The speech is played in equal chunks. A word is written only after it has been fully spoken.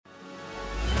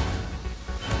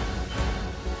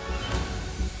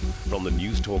From the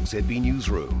News Talk ZB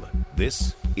newsroom,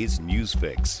 this is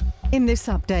Newsfix. In this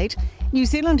update, New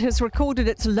Zealand has recorded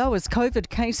its lowest COVID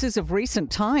cases of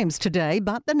recent times today,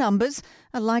 but the numbers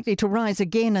are likely to rise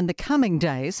again in the coming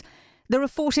days. There are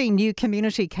 14 new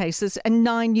community cases and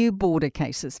 9 new border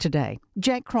cases today.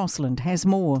 Jack Crossland has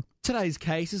more. Today's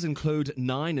cases include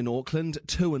 9 in Auckland,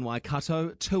 2 in Waikato,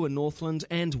 2 in Northland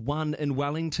and 1 in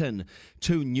Wellington.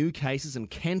 2 new cases in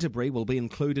Canterbury will be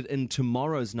included in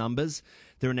tomorrow's numbers.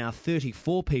 There are now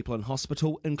 34 people in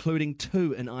hospital, including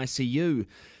 2 in ICU.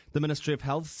 The Ministry of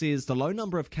Health says the low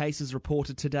number of cases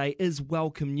reported today is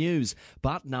welcome news,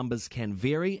 but numbers can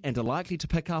vary and are likely to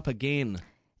pick up again.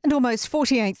 And almost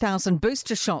 48,000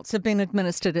 booster shots have been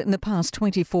administered in the past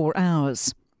 24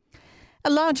 hours. A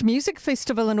large music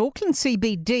festival in Auckland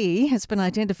CBD has been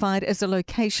identified as a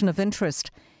location of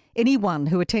interest. Anyone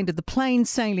who attended the Plain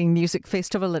Sailing Music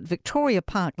Festival at Victoria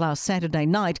Park last Saturday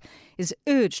night is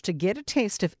urged to get a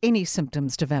test if any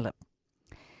symptoms develop.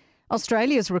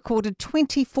 Australia's recorded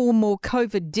 24 more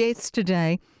COVID deaths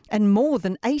today and more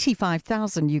than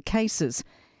 85,000 new cases.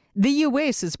 The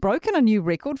US has broken a new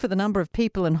record for the number of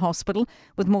people in hospital,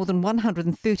 with more than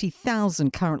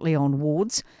 130,000 currently on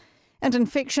wards. And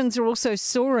infections are also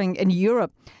soaring in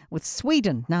Europe, with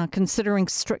Sweden now considering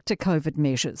stricter COVID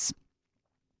measures.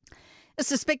 A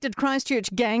suspected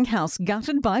Christchurch gang house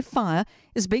gutted by fire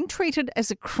is being treated as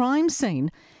a crime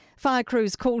scene. Fire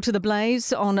crews called to the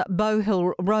blaze on Bow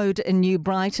Hill Road in New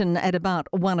Brighton at about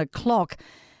 1 o'clock.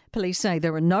 Police say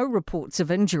there are no reports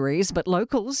of injuries, but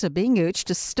locals are being urged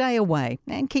to stay away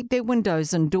and keep their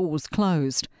windows and doors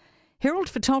closed. Herald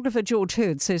photographer George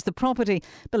Hurd says the property,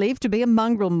 believed to be a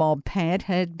mongrel mob pad,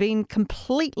 had been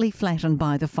completely flattened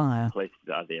by the fire. Police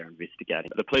are there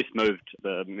investigating. The police moved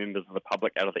the members of the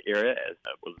public out of the area as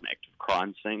it was an active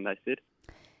crime scene, they said.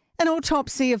 An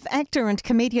autopsy of actor and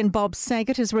comedian Bob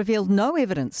Saget has revealed no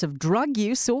evidence of drug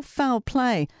use or foul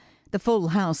play. The Full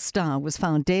House star was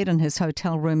found dead in his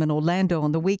hotel room in Orlando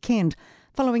on the weekend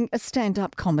following a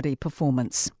stand-up comedy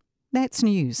performance. That's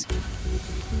news.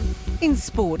 In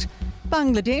sport,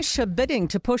 Bangladesh are bidding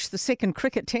to push the second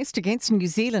cricket test against New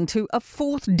Zealand to a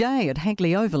 4th day at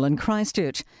Hagley Oval in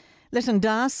Christchurch. Litton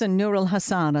Das and Nurul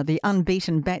Hassan are the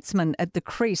unbeaten batsmen at the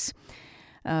crease.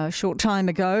 A short time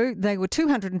ago, they were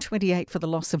 228 for the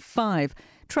loss of 5,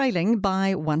 trailing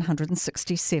by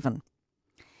 167.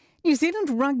 New Zealand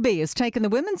Rugby has taken the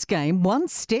women's game one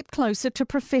step closer to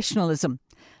professionalism.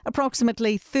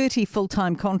 Approximately 30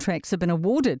 full-time contracts have been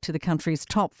awarded to the country's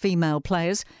top female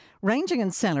players, ranging in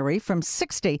salary from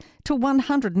 $60,000 to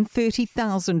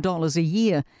 $130,000 a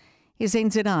year. Here's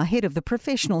NZR head of the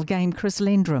professional game, Chris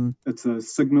Lendrum. It's a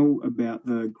signal about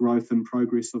the growth and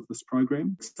progress of this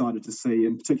program. Excited to see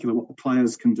in particular what the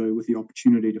players can do with the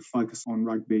opportunity to focus on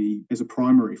rugby as a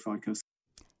primary focus.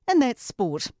 And that's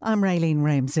sport. I'm Raylene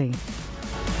Ramsey.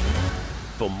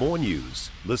 For more news,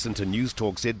 listen to News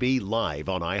Talk ZB live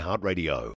on iHeartRadio.